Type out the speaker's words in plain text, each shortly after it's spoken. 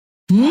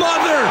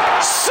Mother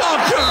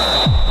Soccer.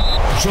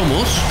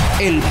 Somos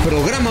el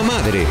programa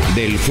madre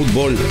del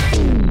fútbol.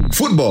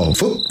 Football.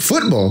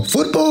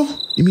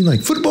 You mean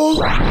like football?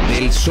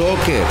 Del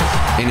soccer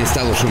en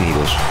Estados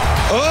Unidos.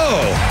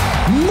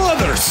 Oh,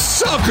 Mother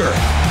Soccer.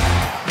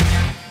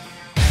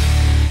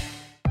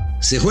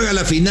 Se juega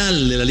la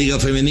final de la Liga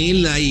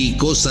Femenil, hay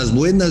cosas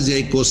buenas y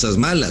hay cosas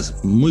malas.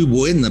 Muy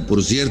buena,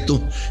 por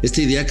cierto,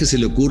 esta idea que se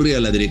le ocurre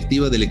a la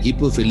directiva del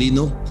equipo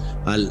felino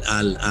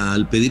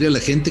al pedir a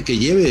la gente que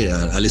lleve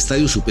al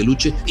estadio su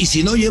peluche, y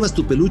si no llevas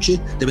tu peluche,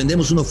 te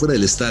vendemos uno fuera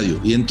del estadio.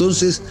 Y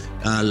entonces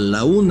a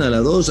la 1, a la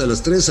 2, a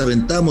las 3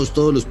 aventamos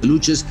todos los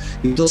peluches,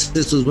 y todos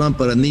estos van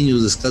para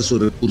niños de escasos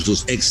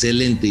recursos.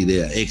 Excelente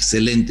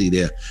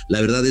idea.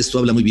 La verdad, esto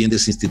habla muy bien de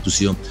esa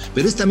institución.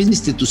 Pero esta misma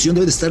institución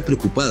debe de estar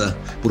preocupada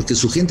porque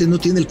su gente no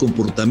tiene el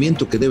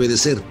comportamiento que debe de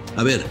ser.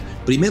 A ver,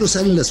 primero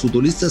salen las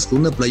futbolistas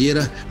con una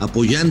playera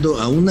apoyando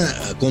a una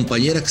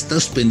compañera que está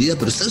suspendida,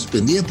 pero está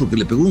suspendida porque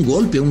le pegó un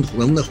golpe a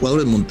una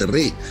jugadora de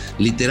Monterrey.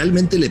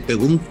 Literalmente le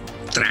pegó un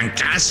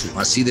trancazo,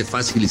 así de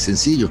fácil y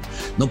sencillo.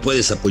 No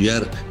puedes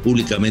apoyar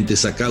públicamente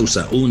esa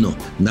causa. Uno,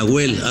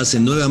 Nahuel hace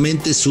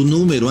nuevamente su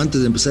número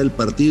antes de empezar el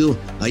partido,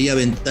 ahí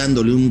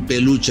aventándole un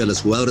peluche a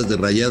las jugadoras de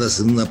Rayadas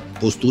en una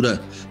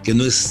postura que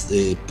no es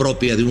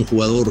propia de un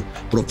jugador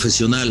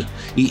profesional.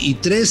 Y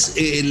tres,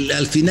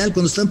 al final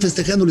cuando están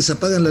festejando les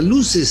apagan las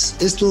luces.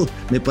 Esto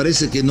me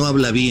parece que no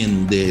habla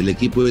bien del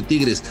equipo de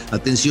Tigres.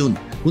 Atención,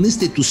 una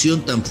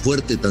institución tan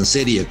fuerte, tan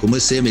seria como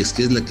es Cemex,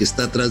 que es la que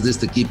está atrás de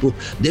este equipo,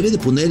 debe de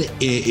poner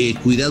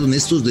cuidado en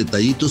estos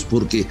detallitos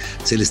porque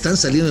se le están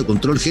saliendo de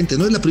control gente.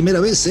 No es la primera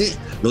vez,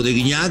 lo de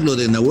Guiñac, lo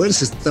de Nahuel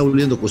se está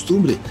volviendo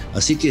costumbre.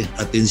 Así que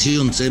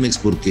atención, Cemex,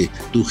 porque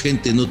tu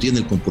gente no tiene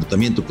el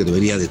comportamiento que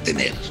debería de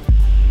tener.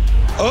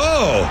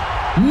 Oh,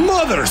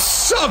 Mother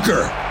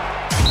Soccer.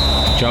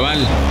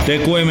 Chaval,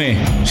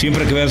 TQM,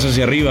 siempre que veas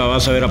hacia arriba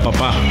vas a ver a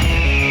papá.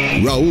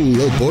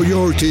 Raúl El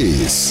Pollo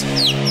Ortiz.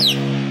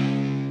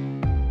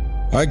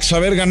 Hay que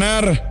saber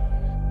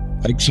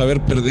ganar, hay que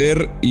saber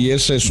perder, y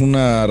esa es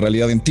una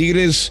realidad en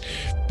Tigres.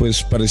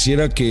 Pues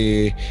pareciera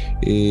que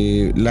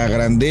la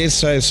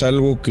grandeza es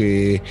algo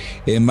que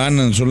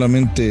emanan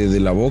solamente de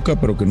la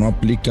boca, pero que no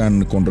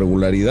aplican con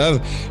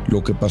regularidad.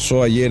 Lo que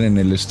pasó ayer en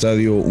el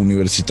estadio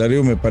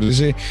universitario me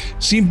parece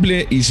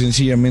simple y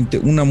sencillamente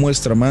una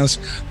muestra más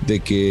de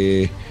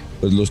que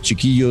pues, los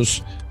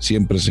chiquillos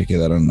siempre se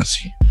quedarán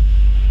así.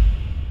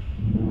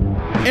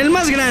 El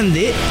más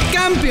grande,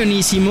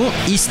 campeonísimo,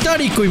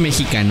 histórico y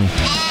mexicano.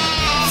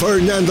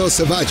 Fernando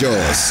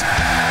Ceballos.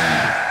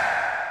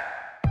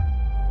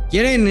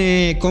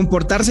 Quieren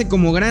comportarse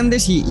como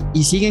grandes y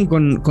siguen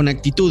con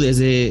actitudes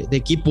de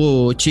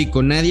equipo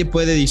chico. Nadie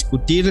puede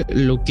discutir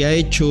lo que ha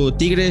hecho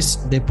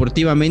Tigres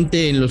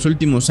deportivamente en los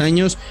últimos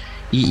años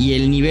y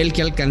el nivel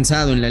que ha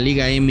alcanzado en la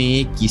Liga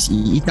MX.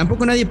 Y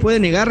tampoco nadie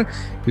puede negar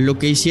lo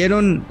que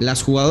hicieron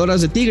las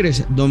jugadoras de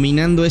Tigres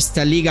dominando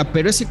esta liga.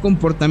 Pero ese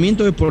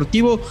comportamiento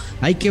deportivo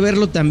hay que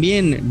verlo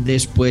también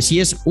después. Y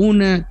es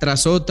una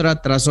tras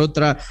otra.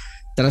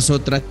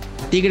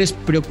 Tigres,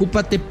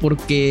 preocúpate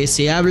porque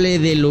se hable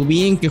de lo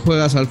bien que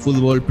juegas al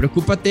fútbol,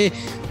 preocúpate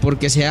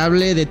porque se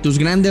hable de tus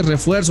grandes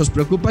refuerzos,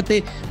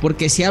 preocúpate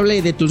porque se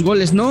hable de tus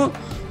goles, no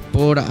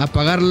por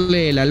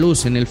apagarle la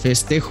luz en el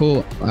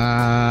festejo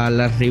a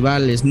las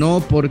rivales,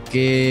 no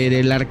porque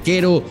el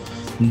arquero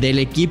del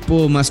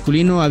equipo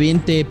masculino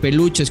aviente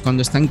peluches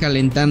cuando están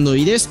calentando.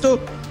 Y de esto,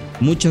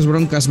 muchas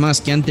broncas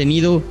más que han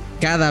tenido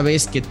cada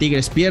vez que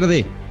Tigres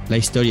pierde. La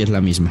historia es la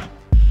misma.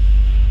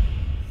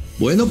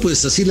 Bueno,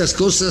 pues así las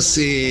cosas.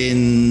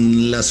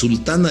 En la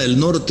Sultana del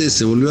Norte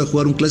se volvió a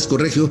jugar un clásico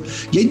regio,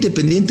 ya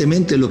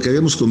independientemente de lo que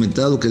habíamos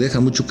comentado, que deja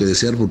mucho que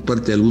desear por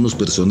parte de algunos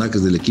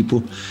personajes del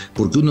equipo,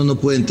 porque uno no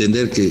puede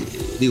entender que,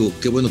 digo,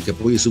 qué bueno que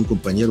apoyes a un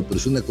compañero, pero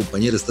si una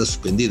compañera está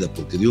suspendida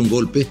porque dio un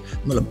golpe,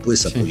 no la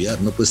puedes apoyar,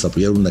 sí. No puedes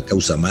apoyar una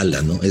causa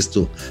mala, ¿no?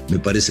 Esto me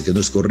parece que no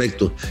es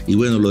correcto. Y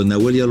bueno, lo de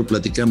Nahuel ya lo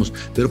platicamos,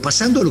 pero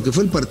pasando a lo que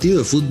fue el partido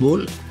de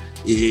fútbol,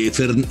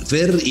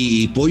 Fer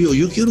y Pollo,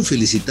 yo quiero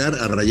felicitar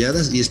a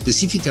Rayadas y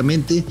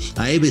específicamente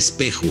a Eva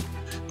Espejo,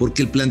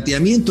 porque el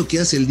planteamiento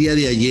que hace el día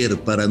de ayer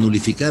para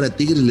nulificar a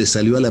Tigres le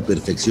salió a la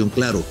perfección.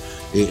 Claro,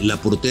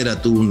 la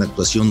portera tuvo una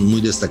actuación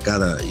muy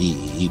destacada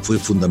y fue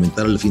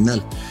fundamental al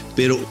final,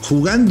 pero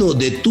jugando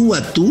de tú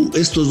a tú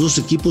estos dos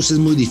equipos es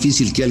muy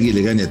difícil que alguien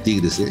le gane a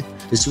Tigres,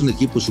 es un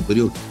equipo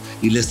superior.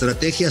 Y la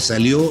estrategia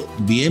salió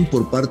bien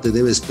por parte de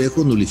Eva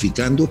Espejo,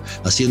 nulificando,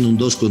 haciendo un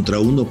 2 contra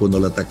 1 cuando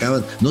la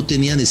atacaban. No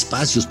tenían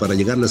espacios para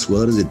llegar las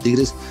jugadoras de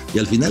Tigres y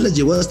al final las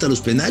llevó hasta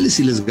los penales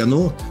y les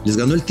ganó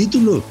el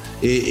título.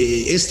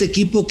 Este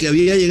equipo que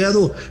había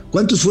llegado,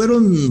 ¿cuántos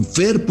fueron,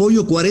 Fer,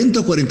 Pollo?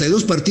 40 o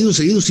 42 partidos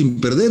seguidos sin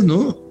perder,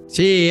 ¿no?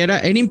 Sí,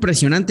 era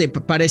impresionante.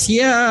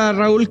 Parecía,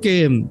 Raúl,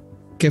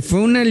 que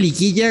fue una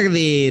liguilla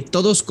de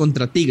todos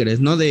contra Tigres,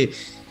 ¿no? De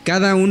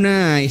cada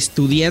una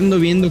estudiando,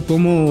 viendo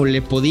cómo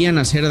le podían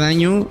hacer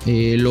daño.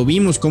 Lo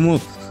vimos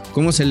cómo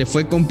se le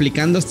fue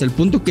complicando hasta el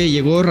punto que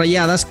llegó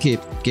Rayadas, que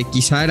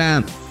quizá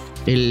era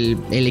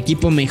el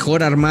equipo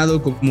mejor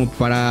armado como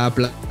para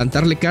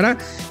plantarle cara.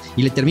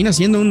 y le termina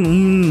siendo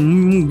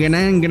un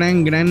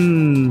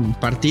gran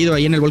partido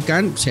ahí en el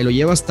Volcán. Se lo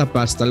lleva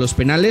hasta los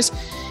penales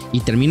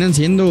y terminan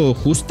siendo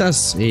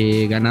justas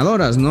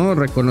ganadoras, ¿no?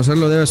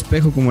 Reconocerlo de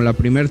Espejo como la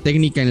primer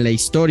técnica en la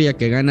historia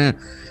que gana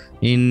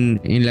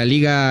en la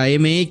Liga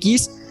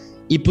MX.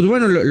 Y pues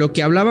bueno, lo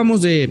que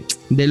hablábamos de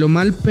lo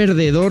mal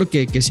perdedor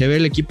que se ve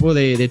el equipo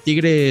de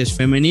Tigres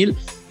femenil,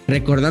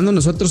 recordando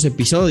nosotros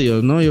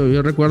episodios, ¿no?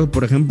 Yo recuerdo,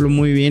 por ejemplo,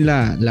 muy bien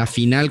la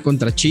final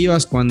contra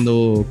Chivas,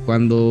 cuando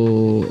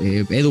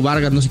Edu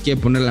Vargas no se quiere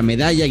poner la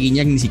medalla,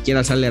 Guiñac ni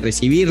siquiera sale a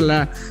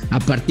recibirla. A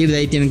partir de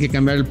ahí tienen que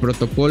cambiar el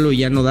protocolo y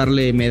ya no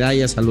darle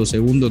medallas a los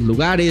segundos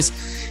lugares.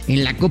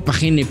 En la Copa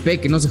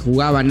GNP, que no se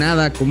jugaba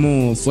nada,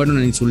 cómo fueron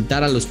a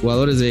insultar a los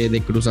jugadores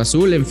de Cruz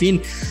Azul. En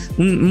fin,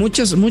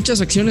 muchas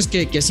acciones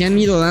que se han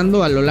ido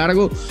dando a lo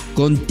largo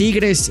con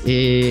Tigres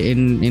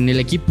en el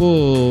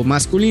equipo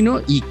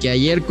masculino, y que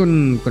ayer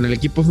con el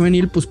equipo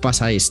femenil pues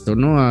pasa esto,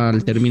 ¿no?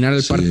 Al terminar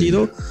el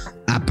partido,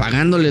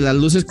 apagándole las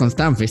luces cuando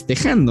estaban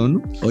festejando,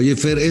 ¿no? Oye,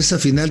 Fer, ¿esa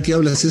final que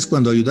hablas es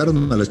cuando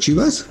ayudaron a las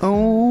Chivas?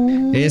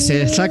 Es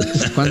exacto,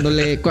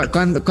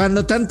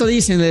 cuando tanto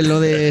dicen de lo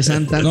de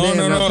Santander.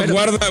 No, pero,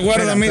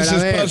 guárdame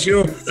ese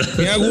espacio,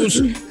 mi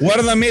Agus,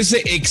 guárdame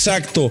ese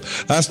exacto.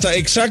 Hasta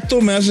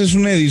exacto me haces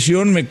una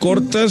edición, me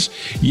cortas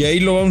y ahí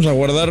lo vamos a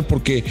guardar,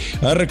 porque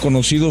ha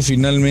reconocido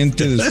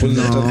finalmente, después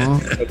de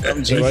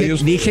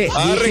Ceballos,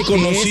 ha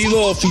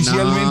reconocido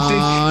oficialmente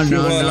que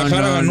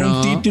Guadalajara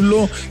ganó un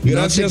título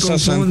gracias a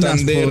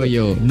Santander.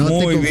 Pollo, no muy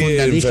te confundas,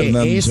 bien, dije,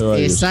 Fernando es Ceballos.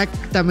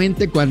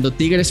 Exactamente cuando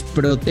Tigres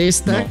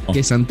protesta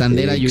que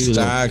Santander ayudó.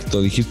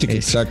 Exacto, dijiste que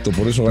exacto,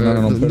 por eso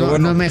ganaron. Pero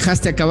bueno, no me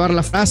dejaste acabar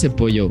la frase,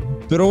 Pollo.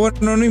 Pero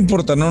bueno, no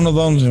importa, no nos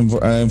vamos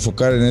a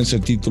enfocar en ese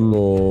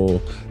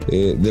título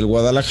del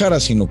Guadalajara,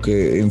 sino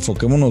que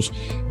enfoquémonos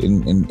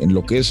en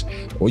lo que es.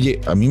 Oye,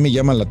 a mí me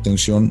llama la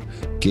atención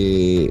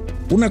que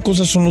una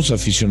cosa son los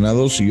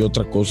aficionados y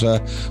otra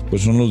cosa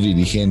pues son los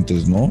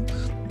dirigentes, ¿no?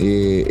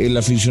 El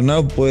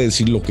aficionado puede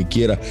decir lo que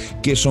quiera,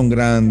 que son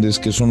grandes,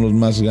 que son los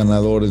más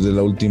ganadores de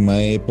la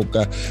última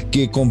época,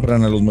 que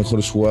compran a los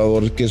mejores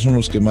jugadores, que son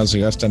los que más se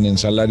gastan en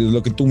salarios,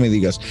 lo que tú me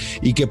digas,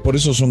 y que por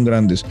eso son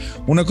grandes.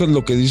 Una cosa es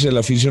lo que dice el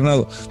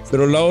aficionado,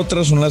 pero la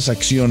otra son las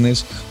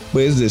acciones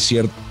pues de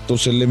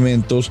ciertos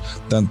elementos,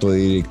 tanto de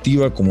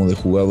directiva como de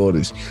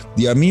jugadores.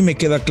 Y a mí me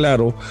queda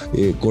claro,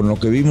 con lo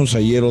que vimos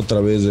ayer otra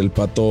vez del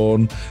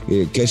Patón,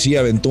 que sí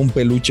aventó un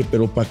peluche,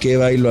 pero ¿para qué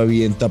va y lo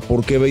avienta?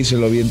 ¿Por qué va y se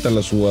lo avienta a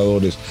las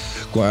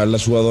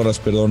jugadoras,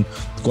 perdón?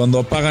 Cuando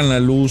apagan la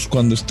luz,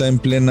 cuando está en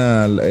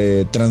plena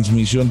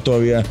transmisión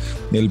todavía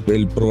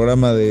el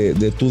programa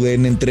de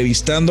TUDN,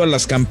 entrevistando a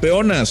las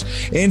campeonas,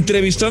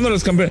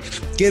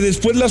 que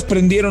después las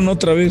prendieron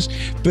otra vez.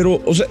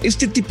 Pero, o sea,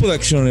 este tipo de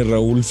acciones,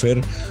 Raúl,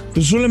 Fer,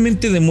 pues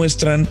solamente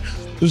demuestran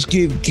pues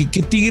que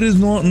Tigres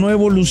no ha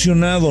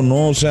evolucionado,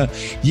 ¿no? O sea,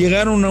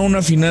 llegaron a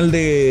una final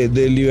de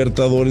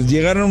Libertadores,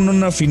 llegaron a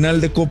una final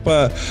de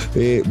Copa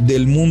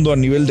del Mundo a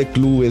nivel de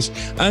clubes,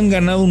 han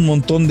ganado un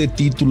montón de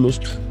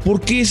títulos.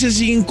 ¿Por qué se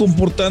siguen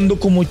comportando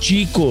como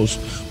chicos?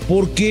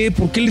 ¿Por qué?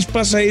 ¿Por qué les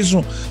pasa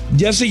eso?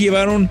 Ya se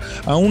llevaron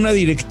a una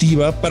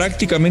directiva,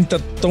 prácticamente a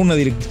toda una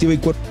directiva y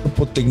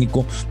cuerpo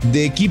técnico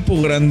de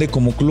equipo grande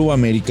como Club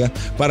América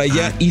para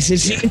allá y se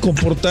siguen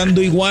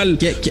comportando igual.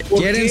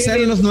 Quieren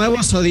ser los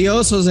nuevos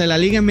odiosos de la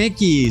Liga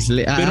MX.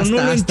 Pero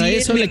hasta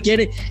eso le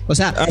quiere. O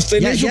sea, hasta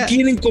en eso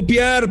quieren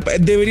copiar.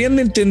 Deberían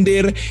de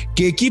entender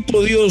que equipo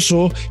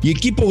odioso y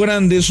equipo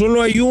grande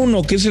solo hay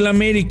uno, que es el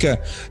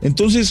América.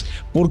 Entonces,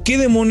 ¿por qué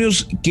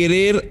demonios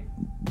querer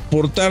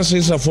portarse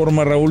de esa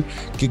forma, Raúl?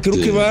 Que creo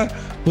que va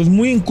pues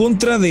muy en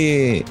contra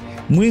de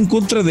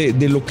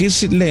lo que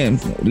es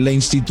la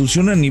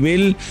institución a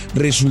nivel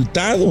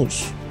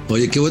resultados.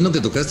 Oye, qué bueno que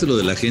tocaste lo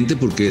de la gente,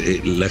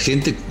 porque la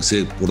gente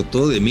se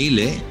portó de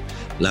mil,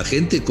 La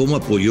gente cómo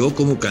apoyó,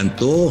 cómo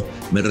cantó.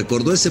 Me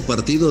recordó ese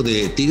partido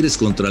de Tigres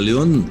contra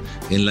León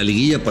en la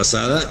liguilla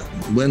pasada.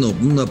 Bueno,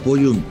 un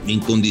apoyo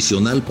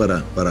incondicional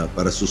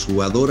para sus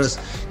jugadoras.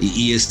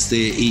 Y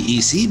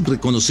sí,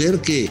 reconocer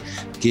que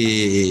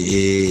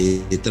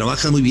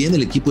trabaja muy bien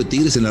el equipo de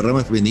Tigres en la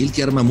rama femenil,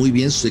 que arma muy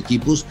bien sus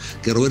equipos,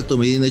 que Roberto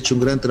Medina ha hecho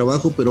un gran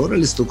trabajo, pero ahora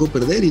les tocó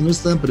perder y no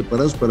estaban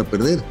preparados para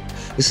perder.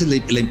 Esa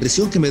es la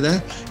impresión que me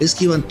da, es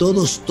que iban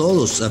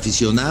todos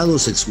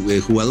aficionados,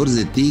 jugadores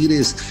de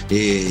Tigres,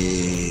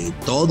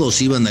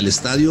 todos iban al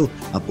estadio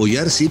a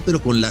apoyar, sí,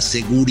 pero con la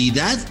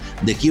seguridad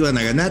de que iban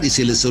a ganar, y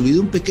se les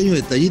olvidó un pequeño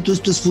detallito: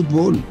 esto es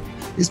fútbol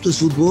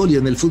y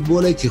en el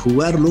fútbol hay que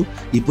jugarlo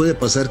y puede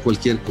pasar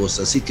cualquier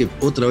cosa. Así que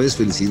otra vez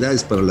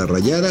felicidades para las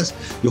Rayadas,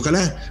 y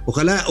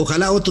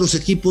ojalá otros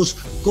equipos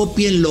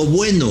copien lo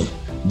bueno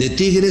de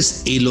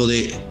Tigres y lo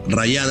de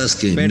Rayadas,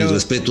 que mis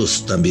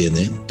respetos también,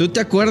 ¿Tú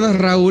te acuerdas,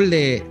 Raúl,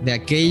 de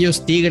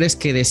aquellos Tigres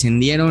que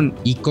descendieron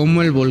y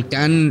cómo el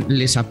Volcán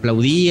les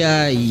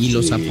aplaudía y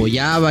los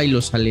apoyaba y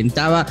los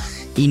alentaba,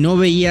 y no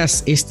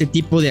veías este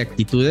tipo de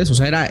actitudes? O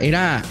sea,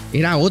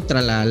 era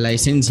otra la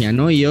esencia,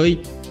 ¿no? Y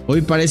hoy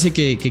parece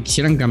que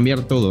quisieran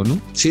cambiar todo,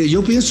 ¿no? Sí,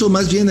 yo pienso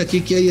más bien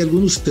aquí que hay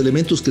algunos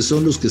elementos que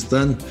son los que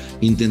están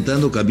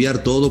intentando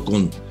cambiar todo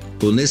con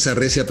con esa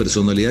recia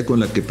personalidad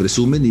con la que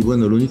presumen, y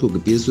bueno, lo único que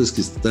pienso es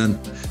que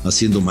están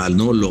haciendo mal,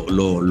 ¿no?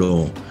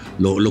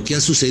 Lo que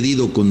ha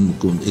sucedido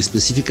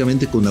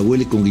específicamente con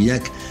Nahuel y con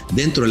Guiñac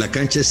dentro de la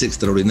cancha es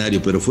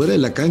extraordinario, pero fuera de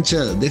la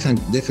cancha dejan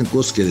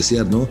cosas que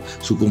desear, ¿no?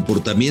 Su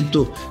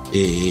comportamiento,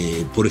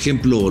 por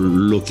ejemplo,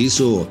 lo que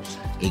hizo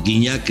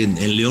Guiñac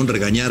en León,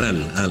 regañar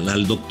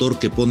al doctor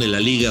que pone la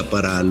liga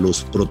para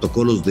los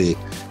protocolos de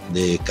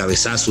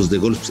cabezazos, de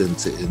golpes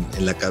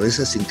en la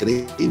cabeza, es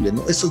increíble,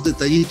 ¿no? Esos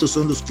detallitos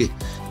son los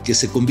que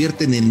se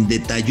convierten en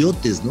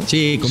detallotes, ¿no?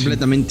 Sí,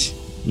 completamente.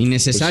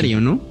 Innecesario,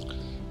 Pues sí. ¿no?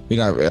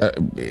 Mira,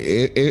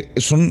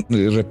 son,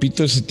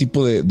 repito, ese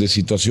tipo de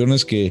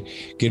situaciones que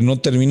no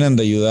terminan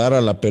de ayudar a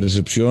la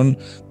percepción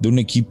de un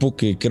equipo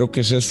que creo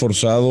que se ha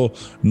esforzado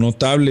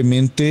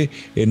notablemente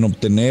en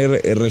obtener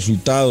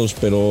resultados,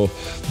 pero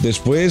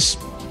después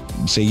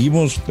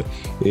seguimos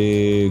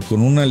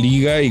con una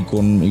liga y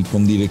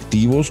con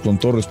directivos, con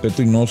todo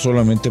respeto, y no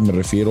solamente me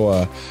refiero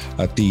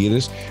a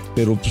Tigres,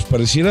 pero pues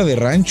pareciera de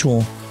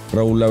rancho.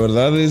 Raúl, la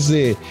verdad es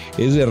de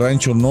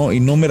rancho, ¿no? Y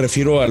no me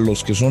refiero a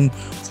los que son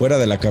fuera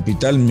de la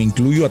capital, me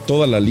incluyo a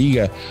toda la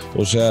liga.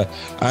 O sea,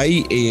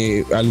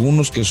 hay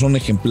algunos que son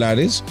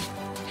ejemplares,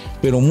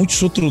 pero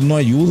muchos otros no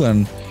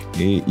ayudan.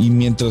 Y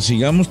mientras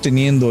sigamos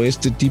teniendo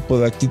este tipo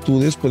de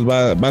actitudes, pues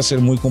va a ser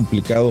muy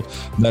complicado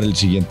dar el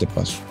siguiente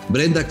paso.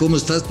 Brenda, ¿cómo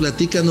estás?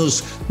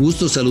 Platícanos,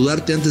 gusto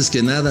saludarte antes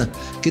que nada.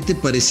 ¿Qué te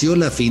pareció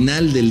la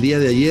final del día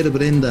de ayer,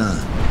 Brenda?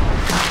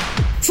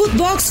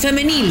 Footbox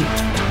Femenil.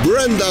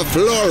 Brenda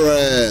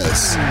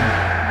Flores.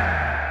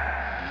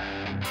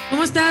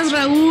 ¿Cómo estás,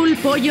 Raúl,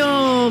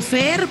 Pollo,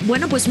 Fer?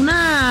 Bueno, pues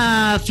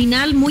una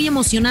final muy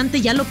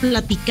emocionante, ya lo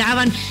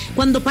platicaban,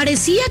 cuando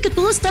parecía que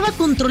todo estaba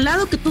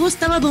controlado, que todo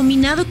estaba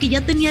dominado, que ya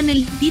tenían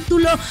el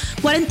título,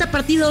 40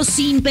 partidos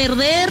sin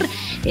perder,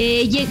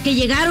 que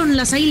llegaron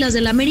las Águilas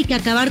del América a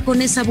acabar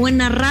con esa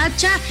buena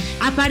racha.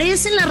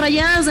 Aparecen las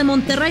Rayadas de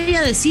Monterrey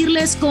a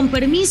decirles con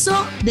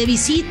permiso de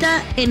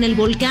visita en el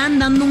Volcán,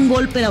 dando un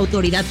golpe de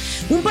autoridad.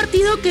 Un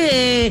partido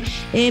que,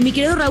 mi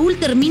querido Raúl,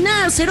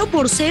 termina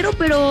 0-0,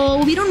 pero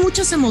hubieron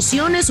muchas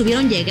emociones,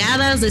 hubieron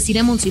llegadas.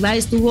 Desiree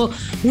Monsiváis tuvo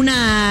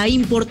una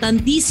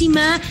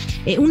importantísima,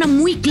 una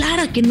muy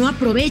clara que no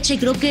aprovecha, y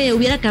creo que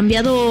hubiera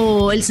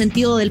cambiado el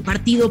sentido del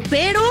partido,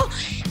 pero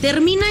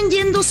terminan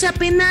yéndose a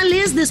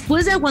penales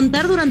después de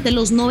aguantar durante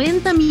los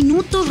 90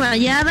 minutos.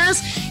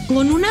 Rayadas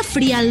con una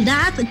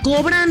frialdad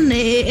cobran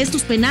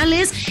estos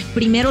penales.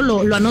 Primero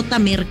lo anota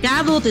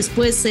Mercado,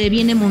 después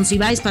viene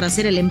Monsiváis para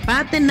hacer el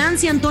empate,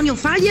 Nancy Antonio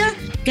falla,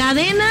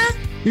 Cadena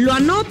lo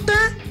anota,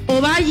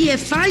 Ovalle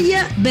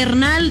falla,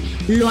 Bernal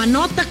lo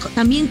anota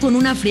también con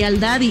una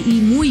frialdad y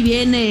muy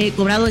bien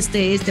cobrado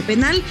este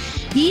penal,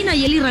 y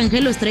Nayeli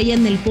Rangel lo estrella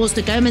en el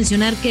poste. Cabe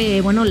mencionar que,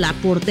 bueno, la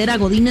portera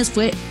Godínez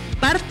fue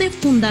parte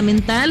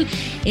fundamental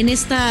en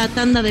esta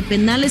tanda de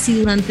penales y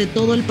durante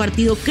todo el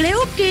partido. Creo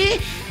que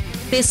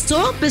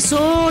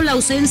pesó la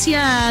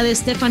ausencia de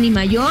Stephanie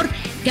Mayor,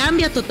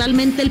 cambia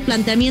totalmente el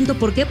planteamiento.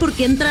 ¿Por qué?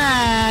 Porque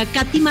entra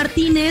Katy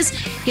Martínez,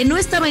 que no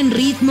estaba en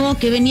ritmo,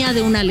 que venía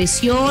de una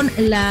lesión,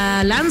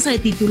 la lanza de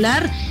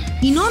titular.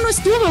 Y no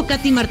estuvo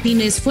Katy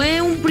Martínez.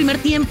 Fue un primer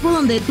tiempo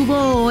donde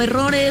tuvo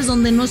errores,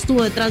 donde no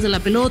estuvo detrás de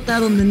la pelota,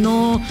 donde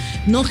no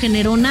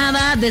generó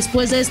nada.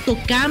 Después de esto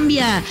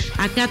cambia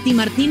a Katy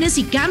Martínez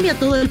y cambia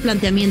todo el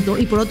planteamiento.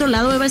 Y por otro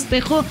lado, Eva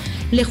Espejo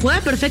le juega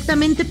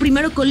perfectamente,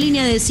 primero con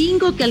línea de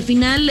 5, que al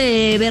final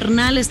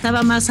Bernal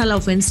estaba más a la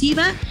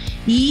ofensiva,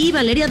 y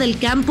Valeria del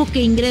Campo,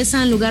 que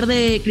ingresa en lugar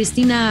de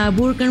Cristina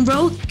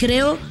Burkenroth.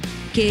 Creo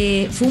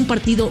que fue un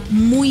partido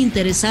muy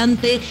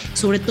interesante,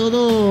 sobre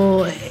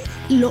todo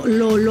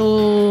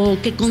lo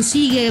que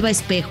consigue Eva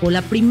Espejo,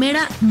 la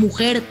primera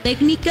mujer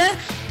técnica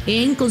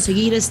en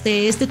conseguir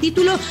este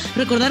título.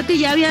 Recordar que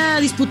ya había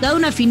disputado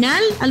una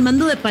final al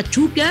mando de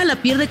Pachuca,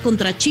 la pierde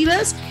contra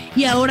Chivas,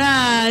 y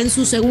ahora en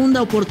su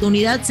segunda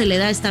oportunidad se le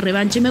da esta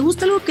revancha. Y me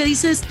gusta algo que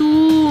dices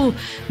tú,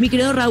 mi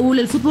querido Raúl: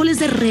 el fútbol es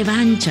de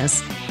revanchas.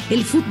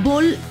 El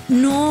fútbol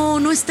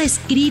no está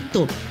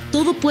escrito,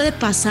 todo puede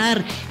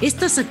pasar.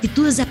 Estas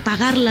actitudes de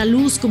apagar la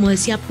luz, como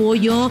decía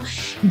Pollo,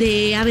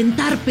 de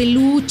aventar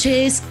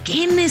peluches,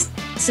 qué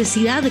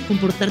necesidad de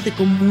comportarte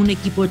como un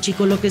equipo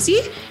chico. Lo que sí,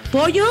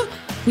 Pollo,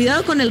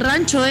 cuidado con el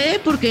rancho,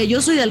 porque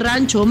yo soy del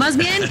rancho. Más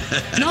bien,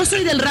 no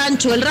soy del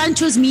rancho, el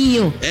rancho es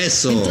mío.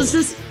 Eso.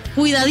 Entonces,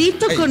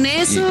 cuidadito con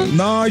eso.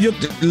 No,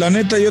 la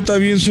neta, yo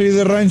también soy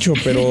de rancho,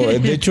 pero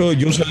de hecho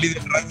yo salí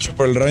del rancho,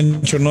 pero el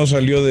rancho no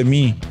salió de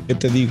mí. ¿Qué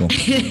te digo?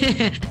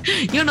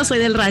 Yo no soy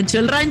del rancho,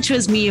 el rancho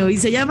es mío y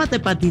se llama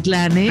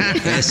Tepatitlán,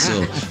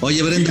 Eso.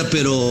 Oye, Brenda,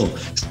 pero,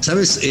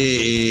 ¿sabes?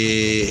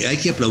 Hay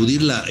que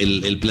aplaudir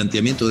el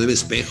planteamiento de Eva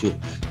Espejo,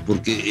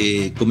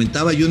 porque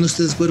comentaba yo, no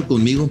estés de acuerdo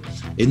conmigo,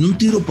 en un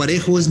tiro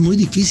parejo es muy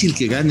difícil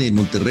que gane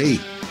Monterrey.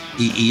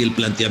 Y el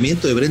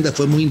planteamiento de Brenda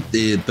fue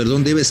de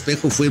Eva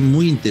Espejo fue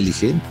muy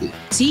inteligente.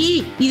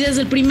 Sí, y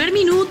desde el primer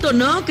minuto,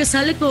 ¿no? Que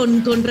sale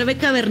con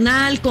Rebeca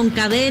Bernal, con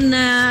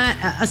Cadena,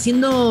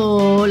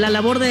 haciendo la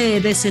labor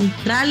de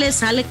centrales,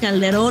 sale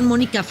Calderón,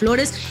 Mónica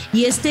Flores,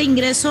 y este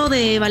ingreso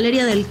de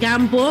Valeria del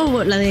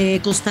Campo, la de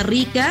Costa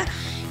Rica,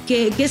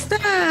 que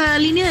esta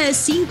línea de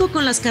 5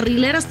 con las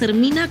carrileras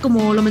termina,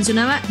 como lo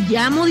mencionaba,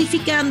 ya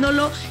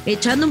modificándolo,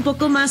 echando un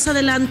poco más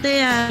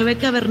adelante a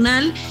Rebeca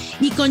Bernal,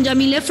 y con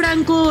Yamile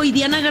Franco y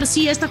Diana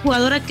García, esta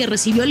jugadora que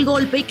recibió el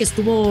golpe y que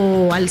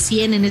estuvo al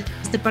 100 en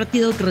este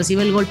partido, que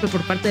recibe el golpe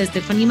por parte de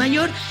Stephanie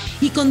Mayor,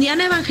 y con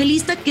Diana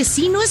Evangelista, que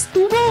sí no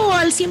estuvo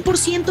al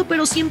 100%,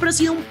 pero siempre ha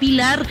sido un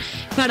pilar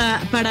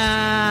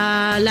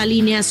para la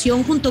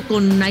alineación junto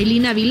con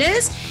Ailín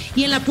Avilés,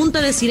 y en la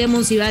punta de Cire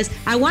Monsiváis.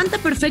 Aguanta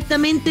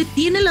perfectamente,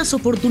 tiene las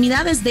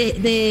oportunidades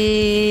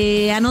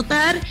de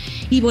anotar,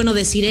 y bueno,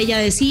 de Cire ya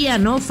decía,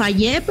 ¿no?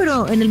 Fallé,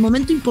 pero en el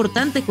momento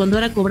importante, cuando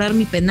era cobrar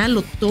mi penal,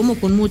 lo tomo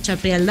con mucha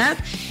frialdad,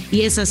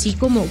 y es así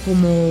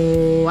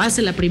como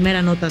hace la primera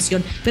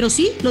anotación. Pero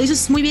sí, lo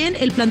dices muy bien,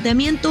 el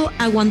planteamiento,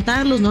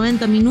 aguantar los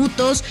 90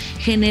 minutos,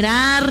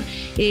 generar,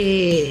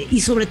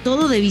 y sobre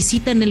todo de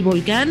visita en el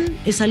Volcán,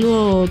 es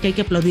algo que hay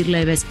que aplaudirle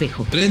a Eva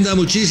Espejo. Brenda,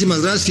 muchísimas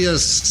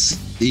gracias.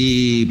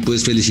 Y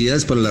pues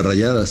felicidades para las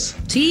Rayadas.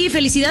 Sí,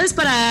 felicidades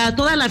para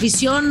toda la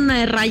afición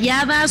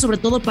rayada, sobre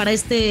todo para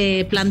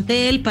este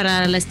plantel,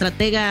 para la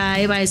estratega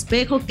Eva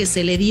Espejo, que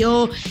se le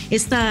dio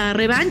esta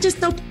revancha,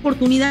 esta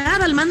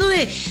oportunidad al mando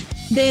de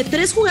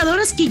 3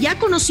 jugadoras que ya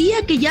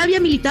conocía, que ya había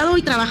militado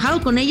y trabajado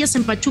con ellas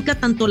en Pachuca,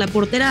 tanto la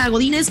portera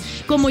Godínez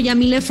como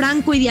Yamile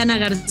Franco y Diana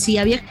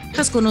García,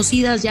 viejas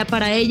conocidas ya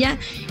para ella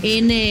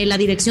en la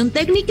dirección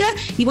técnica.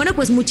 Y bueno,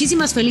 pues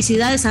muchísimas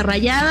felicidades a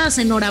Rayadas,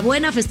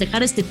 enhorabuena,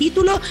 festejar este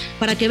título,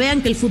 para que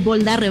vean que el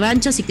fútbol da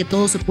revanchas y que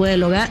todo se puede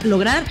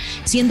lograr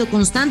siendo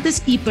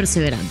constantes y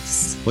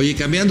perseverantes. Oye,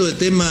 cambiando de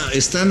tema,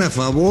 ¿están a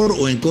favor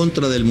o en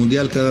contra del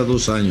Mundial cada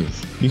 2 años?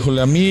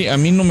 Híjole, a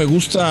mí no me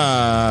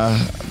gusta.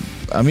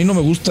 A mí no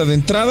me gusta de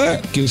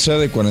entrada que sea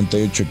de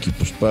 48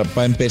 equipos,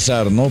 para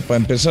empezar, ¿no? Para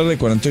empezar de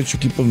 48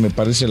 equipos me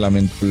parece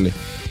lamentable.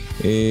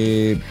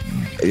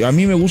 A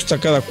mí me gusta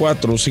cada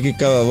 4, sé que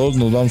cada 2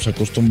 nos vamos a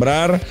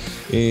acostumbrar,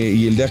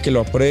 y el día que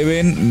lo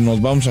aprueben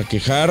nos vamos a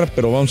quejar,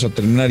 pero vamos a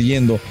terminar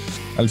yendo.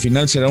 Al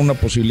final será una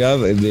posibilidad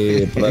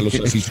para los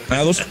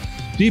aficionados.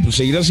 Sí, pues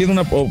seguirá siendo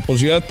una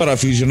posibilidad para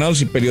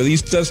aficionados y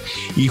periodistas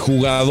y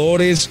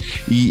jugadores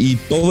y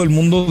todo el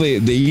mundo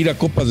de ir a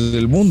Copas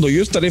del Mundo.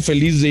 Yo estaré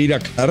feliz de ir a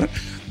Qatar,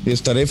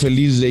 estaré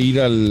feliz de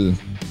ir al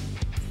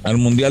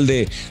Mundial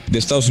de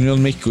Estados Unidos,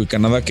 México y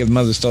Canadá, que es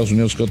más de Estados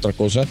Unidos que otra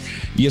cosa,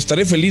 y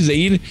estaré feliz de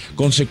ir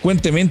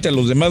consecuentemente a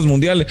los demás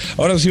mundiales.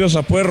 Ahora sí vas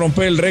a poder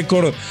romper el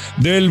récord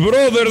del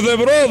brother de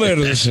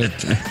brothers.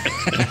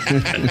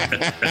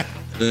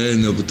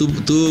 Bueno,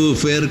 tú,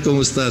 Fer,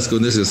 ¿cómo estás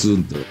con ese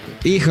asunto?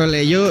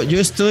 Híjole, yo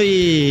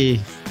estoy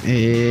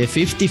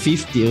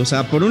 50-50. O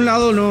sea, por un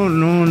lado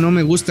no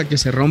me gusta que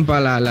se rompa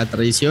la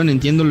tradición.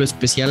 Entiendo lo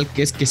especial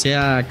que es que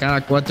sea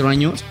cada 4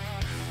 años.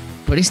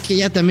 Pero es que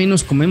ya también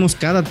nos comemos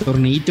cada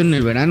torneito en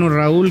el verano,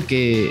 Raúl,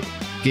 que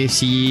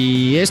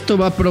si esto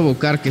va a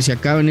provocar que se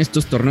acaben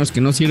estos torneos que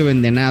no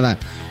sirven de nada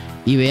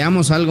y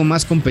veamos algo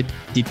más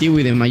competitivo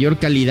y de mayor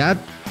calidad,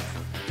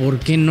 ¿por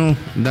qué no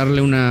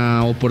darle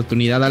una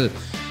oportunidad al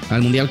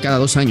Mundial cada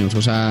 2 años?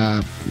 O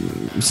sea,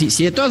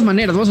 si de todas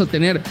maneras vamos a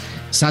tener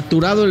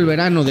saturado el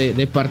verano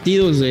de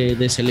partidos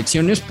de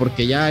selecciones,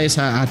 porque ya es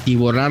a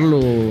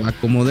atiborrarlo a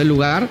como dé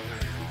lugar,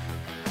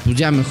 pues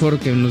ya mejor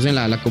que nos den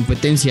la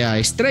competencia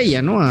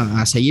estrella, ¿no?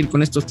 A seguir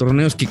con estos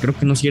torneos que creo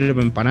que no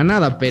sirven para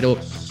nada, pero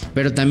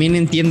también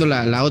entiendo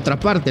la otra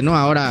parte, ¿no?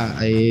 Ahora,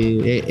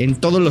 en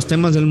todos los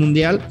temas del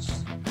Mundial,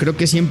 creo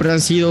que siempre han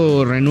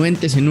sido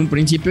renuentes en un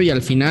principio y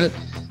al final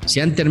se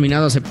han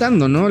terminado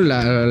aceptando, ¿no?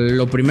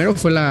 Lo primero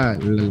fue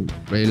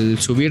el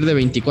subir de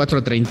 24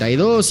 a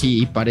 32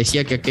 y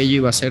parecía que aquello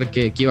iba a ser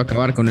que iba a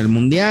acabar con el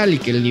Mundial y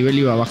que el nivel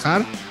iba a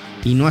bajar,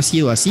 y no ha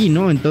sido así,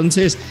 ¿no?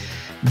 Entonces,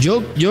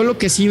 yo lo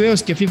que sí veo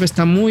es que FIFA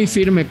está muy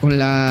firme con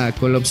la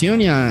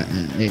opción, y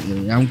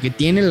aunque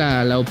tiene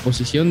la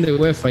oposición de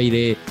UEFA y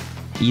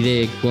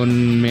de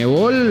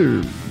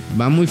Conmebol,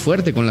 va muy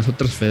fuerte con las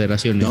otras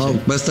federaciones. No,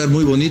 va a estar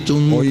muy bonito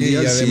un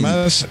mundial. Y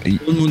además,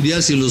 un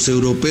mundial sin los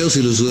europeos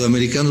y los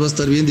sudamericanos va a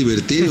estar bien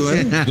divertido,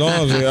 ¿eh? No,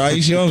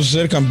 ahí sí vamos a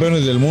ser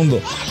campeones del mundo.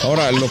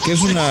 Ahora, lo que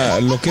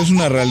es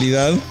una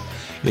realidad,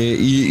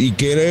 y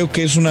creo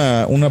que es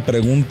una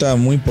pregunta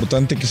muy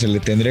importante que se le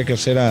tendría que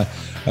hacer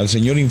al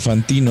señor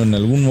Infantino en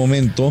algún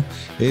momento,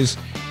 es: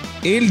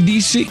 él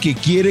dice que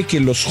quiere que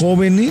los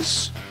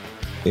jóvenes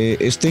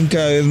estén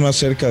cada vez más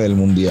cerca del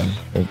mundial,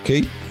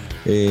 ¿ok?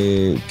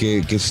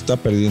 Que se está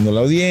perdiendo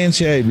la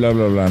audiencia y bla,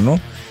 bla, bla,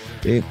 ¿no?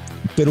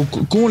 Pero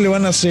 ¿cómo le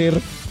van a hacer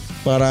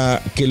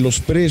para que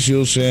los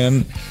precios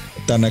sean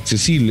tan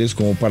accesibles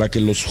como para que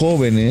los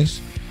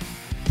jóvenes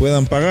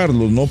puedan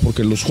pagarlos, ¿no?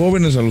 Porque los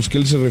jóvenes a los que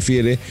él se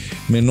refiere,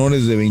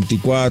 menores de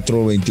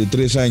 24 o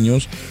 23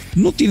 años,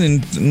 no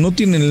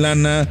tienen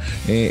lana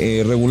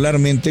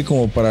regularmente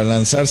como para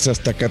lanzarse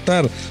hasta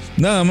Qatar.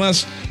 Nada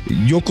más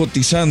yo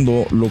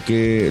cotizando lo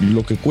que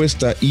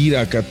cuesta ir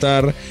a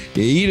Qatar,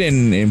 ir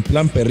en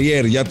plan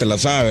Perrier, ya te la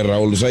sabes,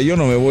 Raúl. O sea, yo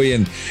no me voy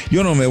en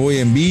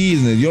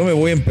business, yo me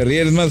voy en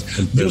Perrier. Es más,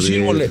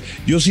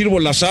 yo sirvo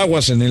las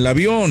aguas en el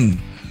avión.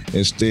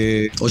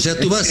 O sea,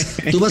 tú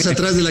vas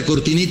atrás de la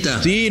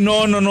cortinita. Sí,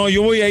 no,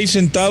 yo voy ahí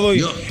sentado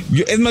y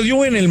es más, yo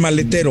voy en el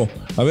maletero.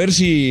 A ver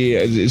si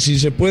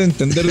se puede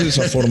entender de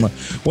esa forma.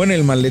 O en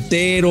el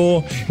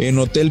maletero, en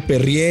Hotel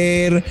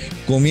Perrier,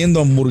 comiendo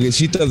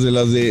hamburguesitas de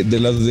las de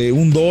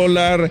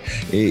 $1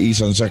 y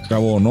se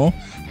acabó, ¿no?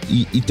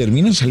 Y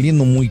termina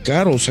saliendo muy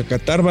caro. O sea,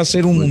 Qatar va a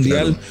ser un muy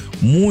mundial caro.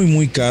 Muy,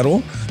 muy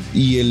caro.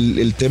 Y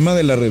el tema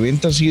de la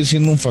reventa sigue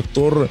siendo un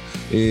factor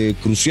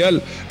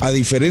crucial. A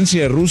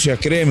diferencia de Rusia,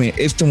 créeme,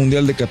 este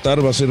mundial de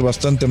Qatar va a ser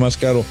bastante más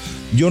caro.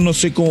 Yo no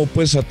sé cómo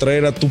puedes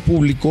atraer a tu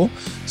público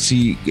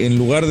si en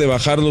lugar de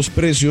bajar los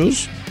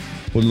precios,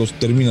 pues los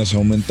terminas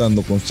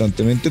aumentando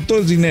constantemente. Todo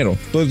es dinero.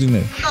 No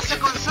se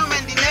consume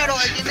en dinero,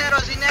 el dinero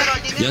es dinero.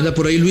 Y anda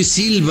por ahí Luis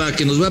Silva,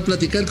 que nos va a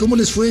platicar cómo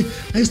les fue.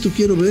 A esto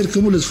quiero ver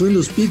cómo les fue en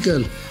los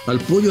Pical. Al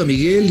Pollo, a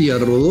Miguel y a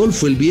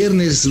Rodolfo el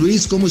viernes.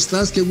 Luis, ¿cómo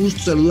estás? Qué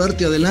gusto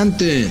saludarte.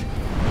 Adelante.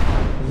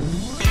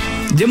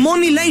 The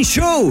Money Line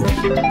Show.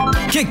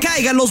 Que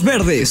caigan los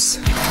verdes.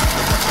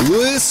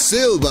 Luis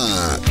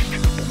Silva.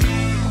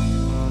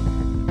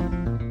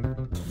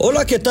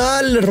 Hola, ¿qué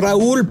tal?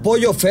 Raúl,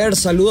 Pollo, Fer,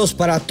 saludos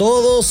para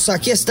todos.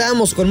 Aquí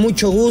estamos con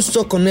mucho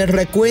gusto con el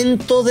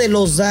recuento de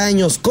los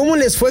daños. ¿Cómo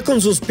les fue con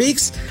sus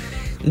picks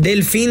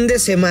del fin de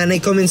semana?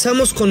 Y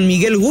comenzamos con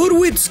Miguel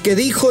Gurwitz, que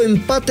dijo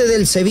empate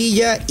del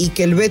Sevilla y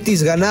que el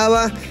Betis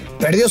ganaba.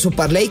 Perdió su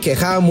parlay, que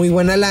dejaba muy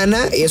buena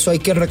lana, eso hay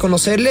que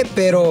reconocerle,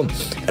 pero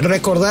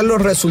recordar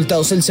los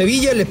resultados. El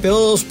Sevilla le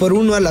pegó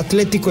 2-1 al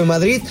Atlético de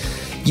Madrid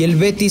y el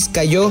Betis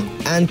cayó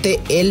ante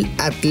el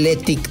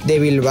Athletic de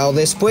Bilbao.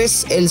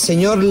 Después el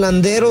señor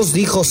Landeros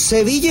dijo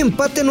Sevilla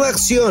empate no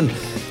acción,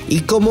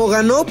 y como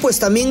ganó pues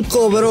también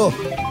cobró,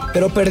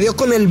 pero perdió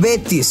con el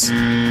Betis.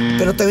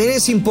 Pero también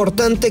es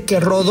importante que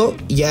Rodo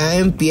ya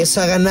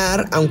empieza a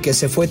ganar, aunque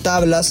se fue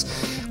tablas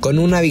con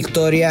una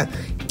victoria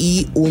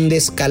y un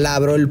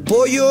descalabro. El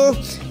Pollo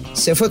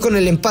se fue con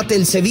el empate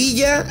del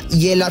Sevilla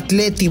y el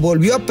Atleti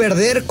volvió a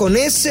perder con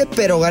ese,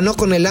 pero ganó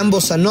con el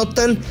ambos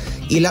anotan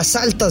y las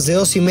altas de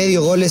 2.5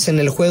 goles en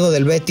el juego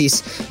del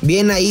Betis.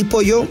 Bien ahí,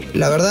 Pollo,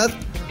 la verdad,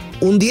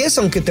 un 10,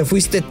 aunque te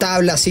fuiste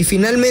tablas. Y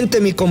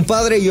finalmente mi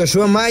compadre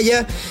Joshua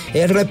Maya,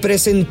 el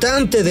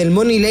representante del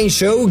Money Lane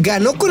Show,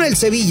 ganó con el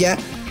Sevilla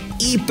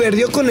y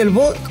perdió con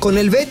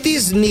el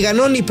Betis. Ni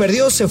ganó ni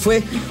perdió, se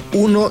fue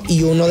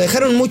 1-1.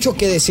 Dejaron mucho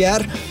que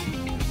desear.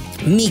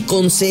 Mi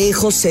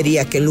consejo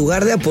sería que en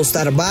lugar de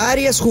apostar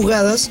varias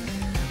jugadas,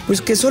 pues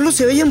que solo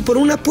se vayan por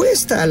una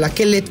apuesta a la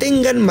que le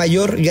tengan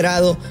mayor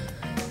grado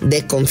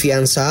de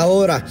confianza.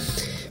 Ahora,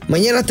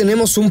 mañana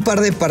tenemos un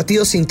par de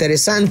partidos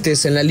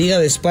interesantes en la Liga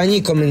de España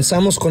y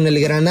comenzamos con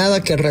el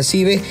Granada, que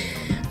recibe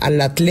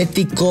al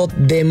Atlético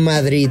de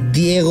Madrid.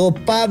 Diego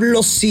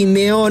Pablo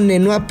Simeone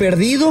no ha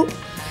perdido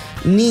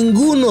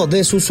ninguno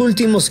de sus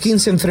últimos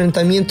 15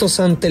 enfrentamientos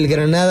ante el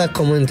Granada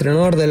como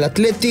entrenador del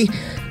Atleti.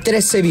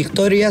 13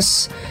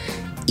 victorias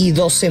y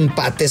 2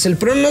 empates. El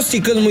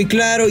pronóstico es muy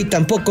claro y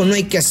tampoco no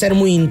hay que ser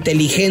muy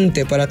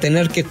inteligente para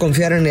tener que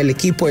confiar en el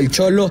equipo del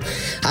Cholo.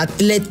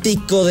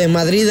 Atlético de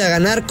Madrid a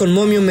ganar con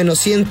momio menos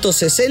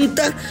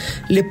 160.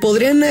 Le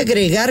podrían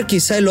agregar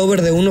quizá el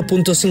over de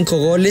 1.5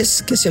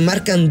 goles, que se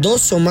marcan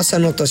 2 o más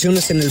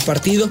anotaciones en el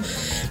partido,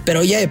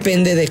 pero ya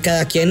depende de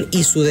cada quien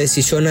y su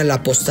decisión al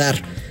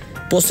apostar.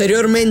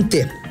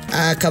 Posteriormente,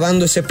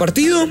 acabando ese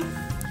partido,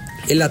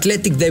 el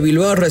Athletic de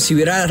Bilbao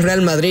recibirá al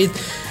Real Madrid,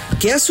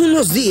 que hace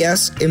unos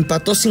días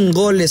empató sin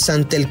goles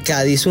ante el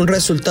Cádiz. Un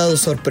resultado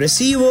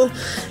sorpresivo,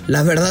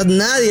 la verdad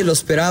nadie lo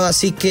esperaba,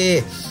 así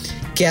que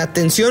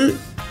atención,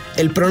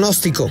 el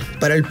pronóstico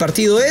para el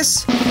partido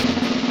es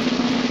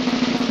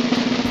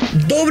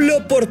doble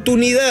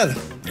oportunidad.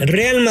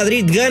 Real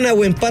Madrid gana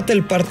o empata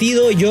el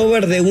partido y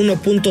over de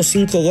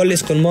 1.5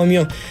 goles con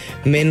momio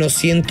menos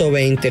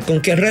 120.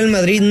 Con que Real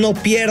Madrid no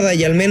pierda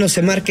y al menos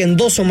se marquen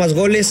 2 o más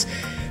goles,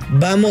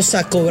 vamos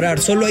a cobrar.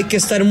 Solo hay que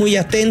estar muy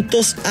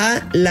atentos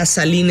a las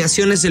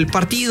alineaciones del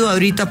partido.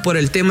 Ahorita por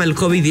el tema del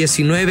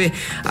COVID-19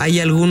 hay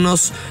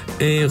algunos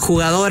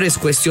jugadores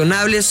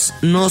cuestionables.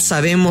 No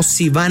sabemos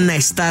si van a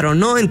estar o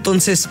no.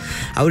 Entonces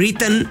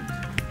ahorita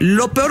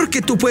lo peor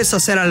que tú puedes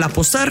hacer al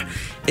apostar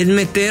es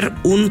meter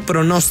un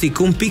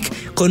pronóstico, un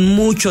pick con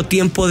mucho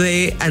tiempo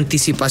de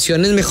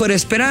anticipación. Es mejor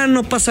esperar,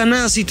 no pasa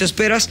nada si te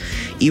esperas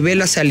y ves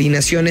las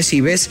alineaciones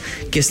y ves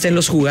que estén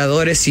los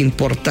jugadores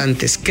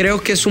importantes.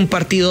 Creo que es un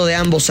partido de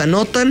ambos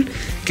anotan,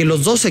 que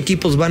los dos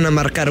equipos van a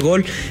marcar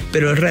gol,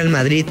 pero el Real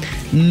Madrid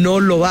no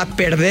lo va a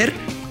perder,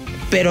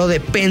 pero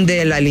depende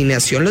de la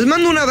alineación. Les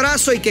mando un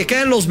abrazo y que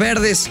caigan los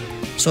verdes,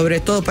 sobre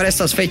todo para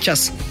estas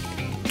fechas.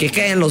 Que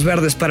caigan los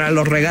verdes para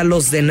los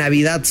regalos de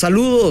Navidad.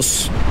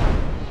 Saludos.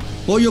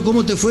 Pollo,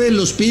 ¿cómo te fue en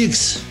los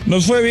picks?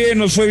 Nos fue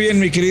bien,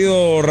 mi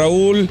querido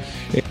Raúl.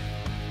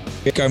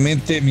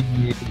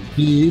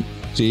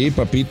 Sí,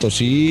 papito.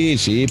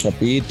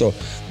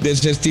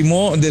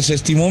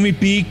 Desestimó mi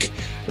pick.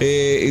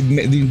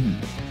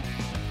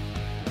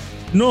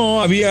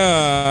 No,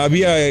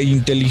 había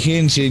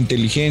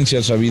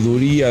inteligencia,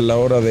 sabiduría a la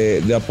hora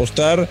de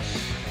apostar.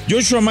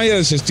 Joshua Maya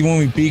desestimó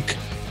mi pick.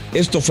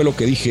 Esto fue lo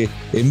que dije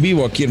en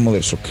vivo aquí en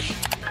Modern Soccer.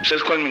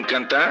 ¿Sabes cuál me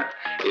encanta?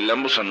 El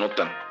ambos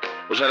anotan.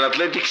 O sea, el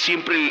Athletic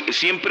siempre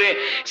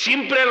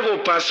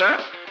algo pasa.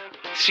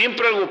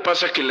 Siempre algo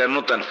pasa que le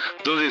anotan.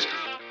 Entonces,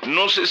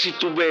 no sé si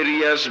tú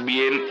verías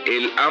bien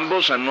el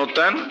ambos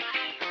anotan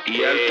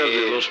y altas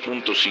de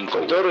 2.5.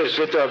 Con todo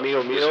respeto,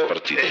 amigo mío,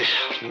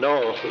 no,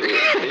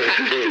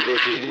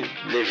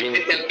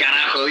 definitivamente. El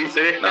carajo,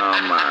 dice. No,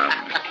 man.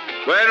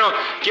 Bueno,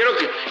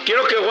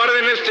 quiero que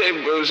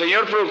guarden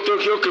señor productor,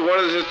 quiero que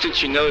guardes este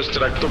chingado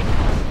extracto.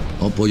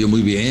 Oh, Pollo,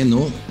 muy bien,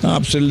 ¿no?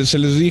 Ah, pues se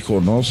les dijo,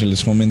 ¿no? Se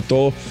les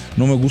comentó.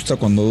 No me gusta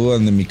cuando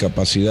dudan de mi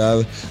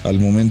capacidad al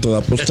momento de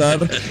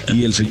apostar.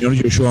 Y el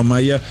señor Joshua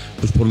Maya,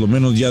 pues por lo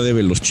menos ya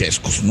debe los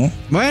chescos, ¿no?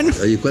 Bueno.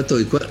 Oye,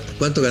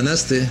 ¿cuánto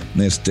ganaste?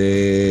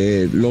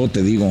 Luego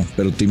te digo,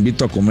 pero te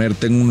invito a comer.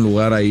 Tengo un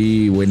lugar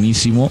ahí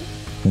buenísimo,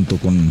 junto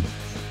con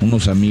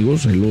unos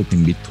amigos, y luego te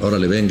invito.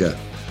 Órale, venga.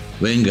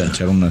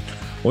 Echar una...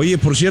 Oye,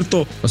 por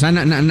cierto... O sea,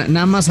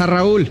 nada más a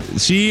Raúl.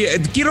 Sí,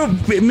 quiero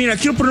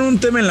poner un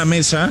tema en la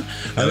mesa,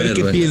 a ver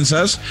qué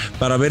piensas,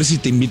 para ver si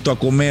te invito a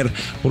comer,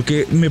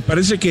 porque me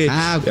parece que...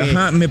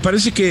 me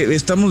parece que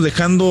estamos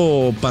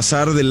dejando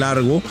pasar de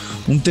largo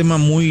un tema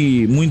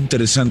muy, muy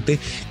interesante,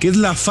 que es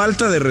la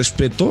falta de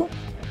respeto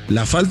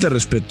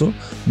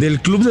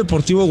del Club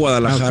Deportivo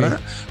Guadalajara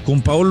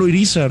con Paolo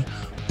Irízar.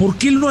 ¿Por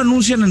qué lo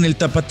anuncian en el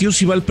Tapatío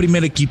si va al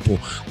primer equipo?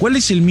 ¿Cuál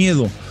es el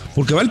miedo?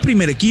 Porque va al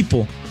primer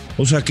equipo.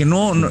 O sea que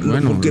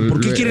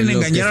 ¿por qué quieren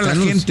engañar a la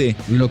gente?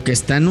 Lo que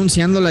está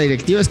anunciando la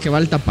directiva es que va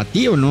al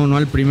Tapatío, no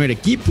al primer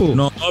equipo.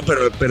 No,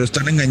 pero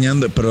están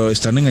engañando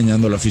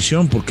a la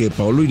afición, porque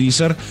Paolo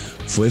Irízar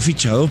fue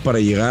fichado para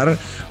llegar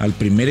al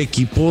primer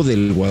equipo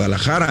del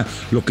Guadalajara.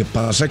 Lo que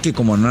pasa es que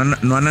como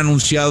no han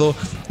anunciado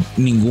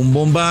ningún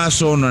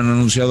bombazo, no han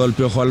anunciado al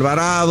Piojo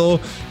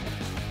Alvarado,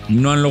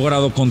 no han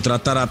logrado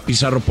contratar a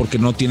Pizarro porque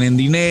no tienen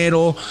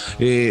dinero,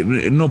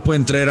 no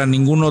pueden traer a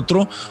ningún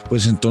otro,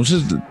 pues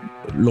entonces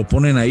lo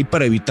ponen ahí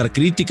para evitar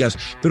críticas.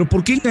 Pero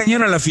 ¿por qué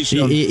engañar a la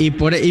afición? Y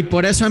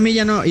por eso a mí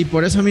no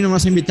me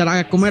vas a invitar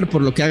a comer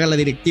por lo que haga la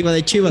directiva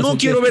de Chivas. No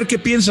quiero ver qué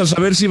piensas,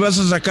 a ver si vas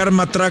a sacar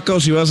matraca o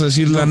si vas a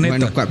decir la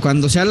neta. Bueno,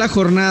 cuando sea la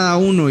jornada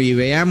 1 y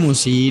veamos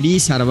si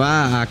Irízar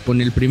va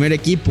con el primer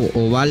equipo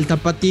o va al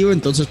Tapatío,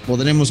 entonces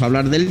podremos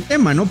hablar del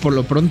tema, ¿no? Por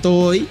lo pronto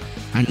hoy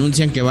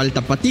anuncian que va al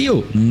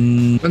Tapatío.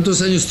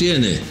 ¿Cuántos años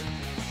tiene?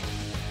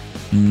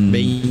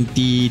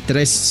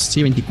 23,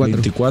 sí, 24.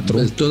 24.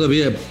 Pues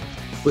todavía...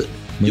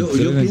 Yo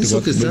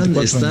pienso que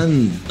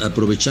están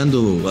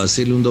aprovechando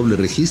hacerle un doble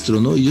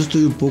registro, ¿no? Y yo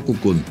estoy un poco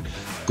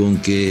con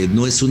que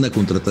no es una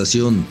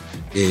contratación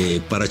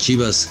para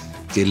Chivas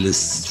que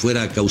les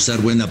fuera a causar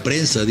buena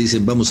prensa.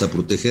 Dicen, vamos a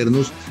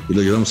protegernos y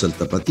lo llevamos al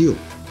Tapatío.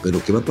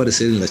 Pero que va a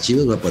aparecer en las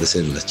Chivas, va a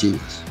aparecer en las Chivas.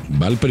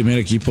 Va al primer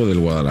equipo del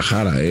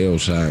Guadalajara, o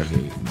sea,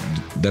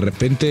 de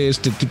repente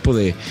este tipo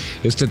de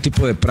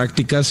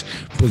prácticas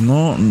pues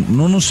no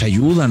nos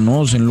ayudan, ¿no?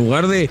 O sea, en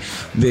lugar de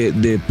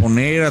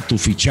poner a tu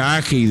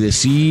fichaje y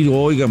decir,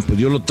 oigan, pues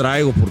yo lo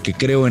traigo porque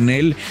creo en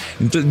él,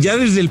 entonces ya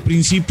desde el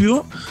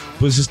principio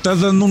pues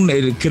estás dando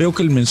creo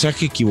que el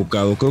mensaje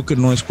equivocado, creo que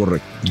no es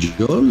correcto.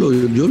 Yo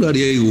lo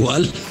haría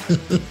igual.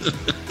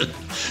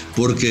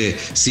 Porque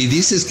si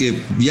dices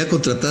que ya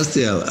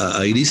contrataste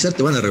a Irízar,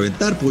 te van a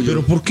reventar, Pollo.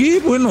 ¿Pero por qué?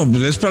 Bueno,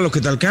 pues es para lo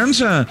que te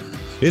alcanza.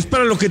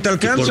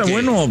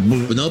 Bueno.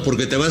 No,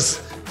 porque te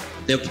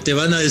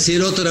van a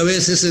decir otra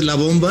vez, esa es la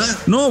bomba.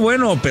 No,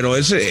 bueno, pero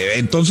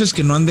entonces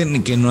que no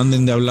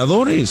anden de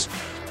habladores.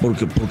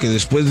 Porque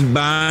después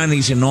van y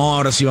dicen, no,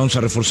 ahora sí vamos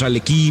a reforzar el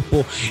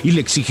equipo y la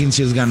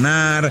exigencia es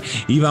ganar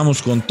y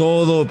vamos con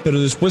todo,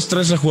 pero después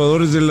traes a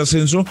jugadores del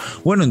ascenso.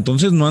 Bueno,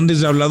 entonces no andes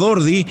de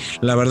hablador,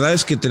 la verdad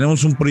es que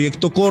tenemos un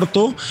proyecto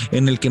corto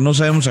en el que no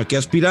sabemos a qué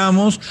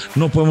aspiramos,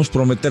 no podemos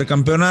prometer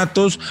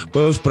campeonatos,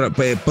 podemos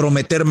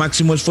prometer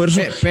máximo esfuerzo,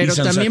 pero y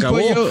se también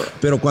acabó.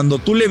 Pero cuando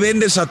tú le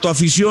vendes a tu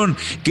afición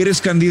que eres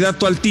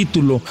candidato al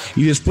título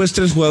y después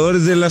tres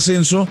jugadores del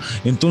ascenso,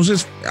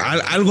 entonces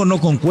algo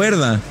no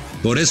concuerda.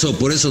 Por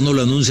eso no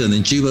lo anuncian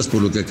en Chivas,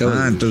 por lo que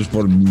acaban. Entonces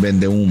por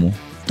vende humo.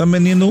 Están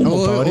vendiendo humo.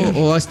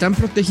 O están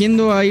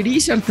protegiendo a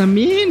Irízar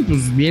también.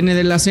 Pues viene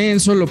del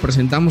ascenso, lo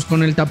presentamos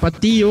con el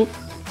Tapatío.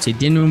 Si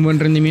tiene un buen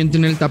rendimiento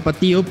en el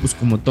Tapatío, pues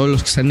como todos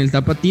los que están en el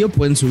Tapatío,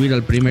 pueden subir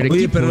al primer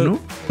equipo, ¿no?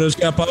 Pero es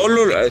que a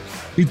Paolo,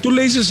 si tú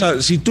le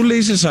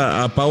dices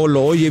a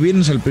Paolo, oye,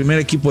 vienes al primer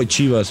equipo de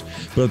Chivas,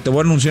 pero te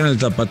voy a anunciar en el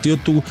Tapatío,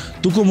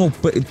 ¿tú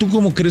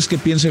cómo crees que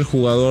piensa el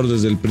jugador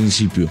desde el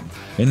principio?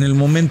 En el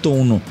momento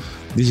 1.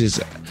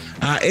 Dices,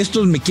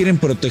 estos me quieren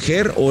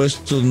proteger o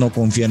estos no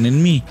confían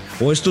en mí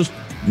o estos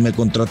me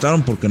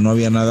contrataron porque no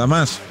había nada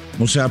más.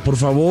 O sea, por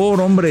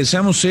favor, hombre,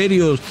 seamos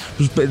serios.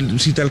 Pues,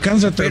 si te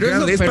alcanza, es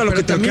para lo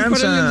que te alcanza.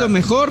 Para él es lo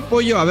mejor,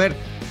 Pollo. A ver,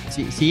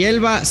 si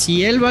él va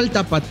al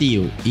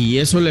Tapatío y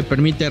eso le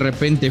permite de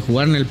repente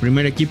jugar en el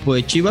primer equipo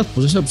de Chivas,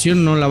 pues esa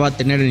opción no la va a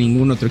tener en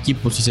ningún otro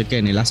equipo si se queda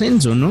en el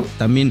ascenso, ¿no?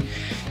 También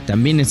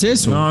es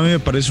eso. No, a mí me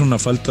parece una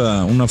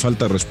falta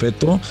de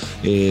respeto,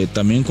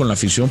 también con la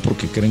afición,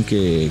 porque creen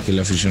que el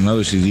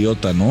aficionado es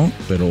idiota, ¿no?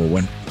 Pero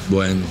bueno.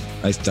 Bueno,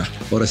 Ahí está.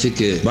 ahora sí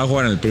que Va a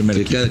jugar en el primer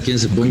que equipo. cada quien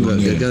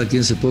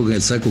se ponga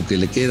el saco que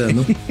le queda,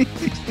 ¿no?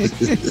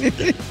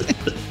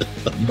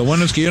 Lo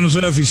bueno es que yo no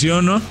soy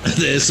afición, ¿no?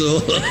 De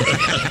eso.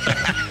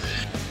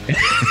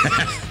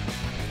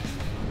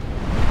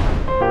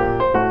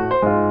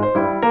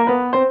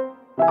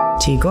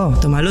 Chico,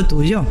 toma lo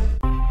tuyo.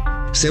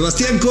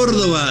 Sebastián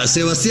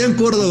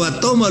Córdoba,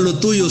 toma lo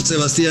tuyo,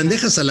 Sebastián,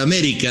 dejas al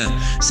América,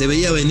 se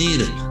veía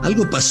venir,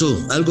 algo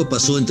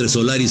pasó entre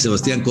Solari y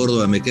Sebastián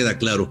Córdoba, me queda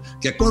claro,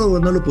 que a Córdoba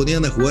no lo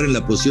ponían a jugar en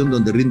la posición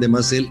donde rinde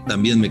más él,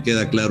 también me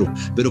queda claro,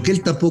 pero que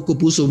él tampoco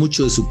puso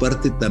mucho de su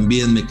parte,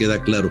 también me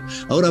queda claro.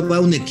 Ahora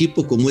va un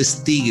equipo como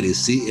es Tigres,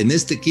 ¿sí? En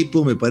este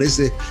equipo me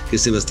parece que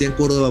Sebastián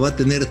Córdoba va a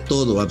tener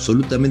todo,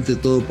 absolutamente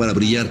todo para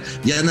brillar,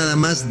 ya nada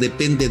más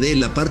depende de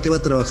él, aparte va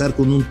a trabajar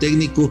con un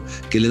técnico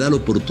que le da la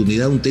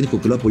oportunidad, un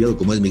técnico que lo ha apoyado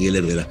como es Miguel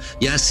Herrera.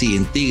 Ya si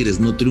en Tigres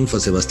no triunfa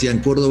Sebastián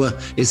Córdoba,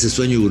 ese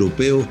sueño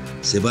europeo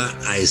se va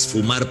a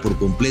esfumar por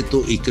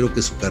completo y creo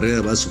que su carrera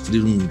va a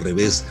sufrir un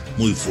revés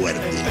muy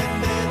fuerte.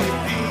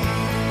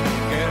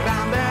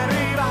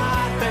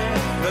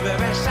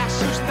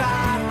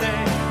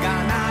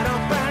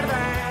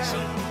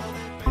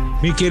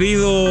 Mis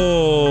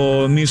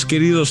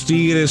queridos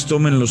Tigres,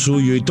 tomen lo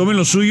suyo. Y tomen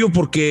lo suyo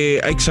porque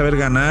hay que saber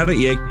ganar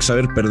y hay que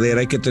saber perder.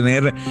 Hay que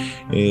tener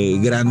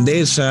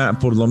grandeza,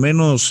 por lo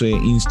menos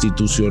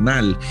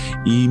institucional.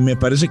 Y me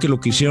parece que lo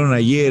que hicieron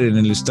ayer en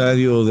el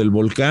Estadio del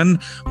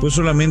Volcán, pues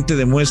solamente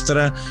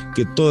demuestra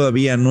que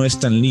todavía no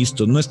están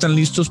listos. No están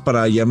listos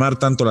para llamar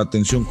tanto la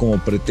atención como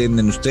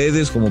pretenden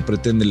ustedes, como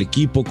pretende el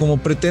equipo,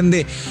 como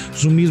pretende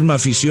su misma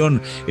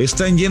afición.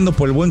 Están yendo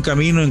por el buen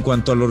camino en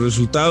cuanto a los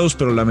resultados,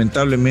 pero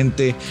lamentablemente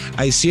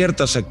hay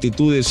ciertas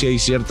actitudes y hay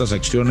ciertas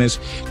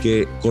acciones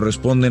que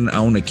corresponden a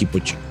un equipo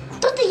chico.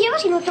 Tú te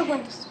llevas y no te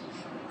aguantas.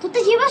 Tú te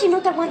llevas y no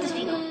te aguantas,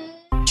 amigo.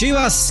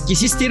 Chivas,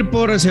 quisiste ir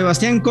por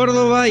Sebastián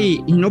Córdoba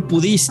y no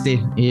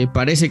pudiste.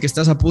 Parece que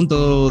estás a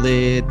punto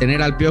de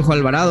tener al Piojo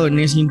Alvarado en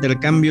ese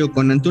intercambio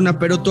con Antuna,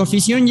 pero tu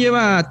afición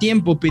lleva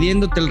tiempo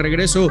pidiéndote el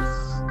regreso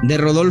de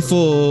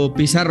Rodolfo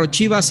Pizarro.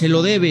 Chivas, se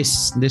lo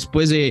debes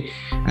después de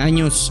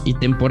años y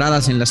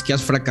temporadas en las que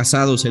has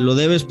fracasado. Se lo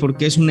debes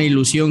porque es una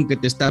ilusión que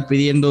te está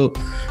pidiendo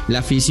la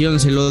afición.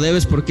 Se lo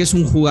debes porque es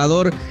un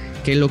jugador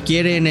que lo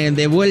quieren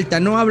de vuelta.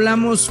 No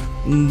hablamos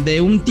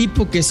de un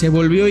tipo que se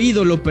volvió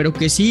ídolo, pero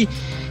que sí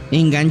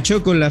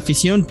enganchó con la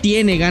afición,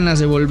 tiene ganas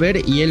de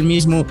volver y él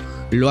mismo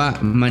lo ha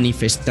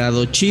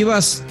manifestado.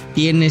 Chivas,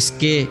 tienes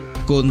que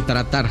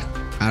contratar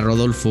a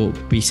Rodolfo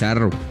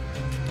Pizarro.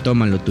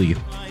 Toma lo tuyo.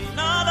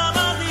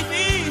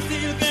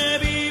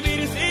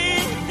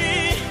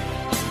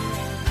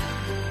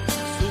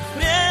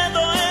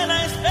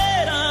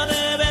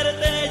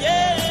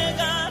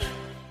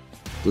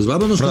 Pues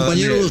vámonos,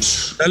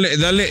 compañeros.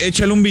 Dale,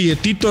 échale un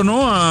billetito,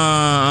 ¿no?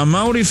 A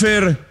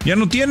Maurifer. Ya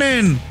no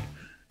tienen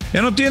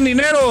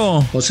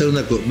dinero. Vamos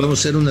a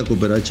hacer una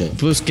cooperacha.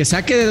 Pues que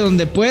saque de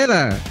donde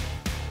pueda.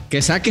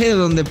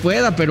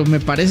 Pero me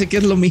parece que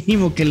es lo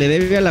mínimo que le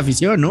debe a la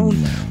afición, ¿no?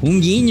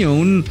 Un guiño,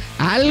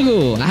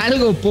 algo,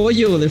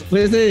 Pollo,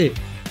 después de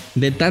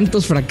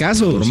tantos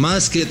fracasos. Por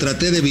más que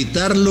traté de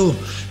evitarlo,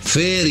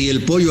 Fer y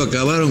el Pollo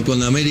acabaron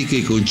con América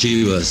y con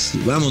Chivas.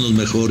 Vámonos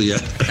mejor ya.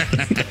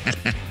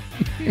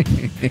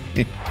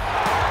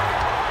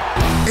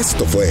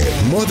 Esto fue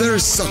Mother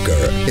Soccer,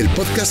 el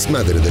podcast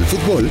madre del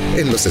fútbol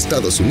en los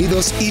Estados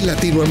Unidos y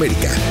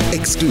Latinoamérica,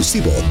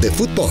 exclusivo de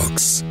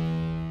Footbox.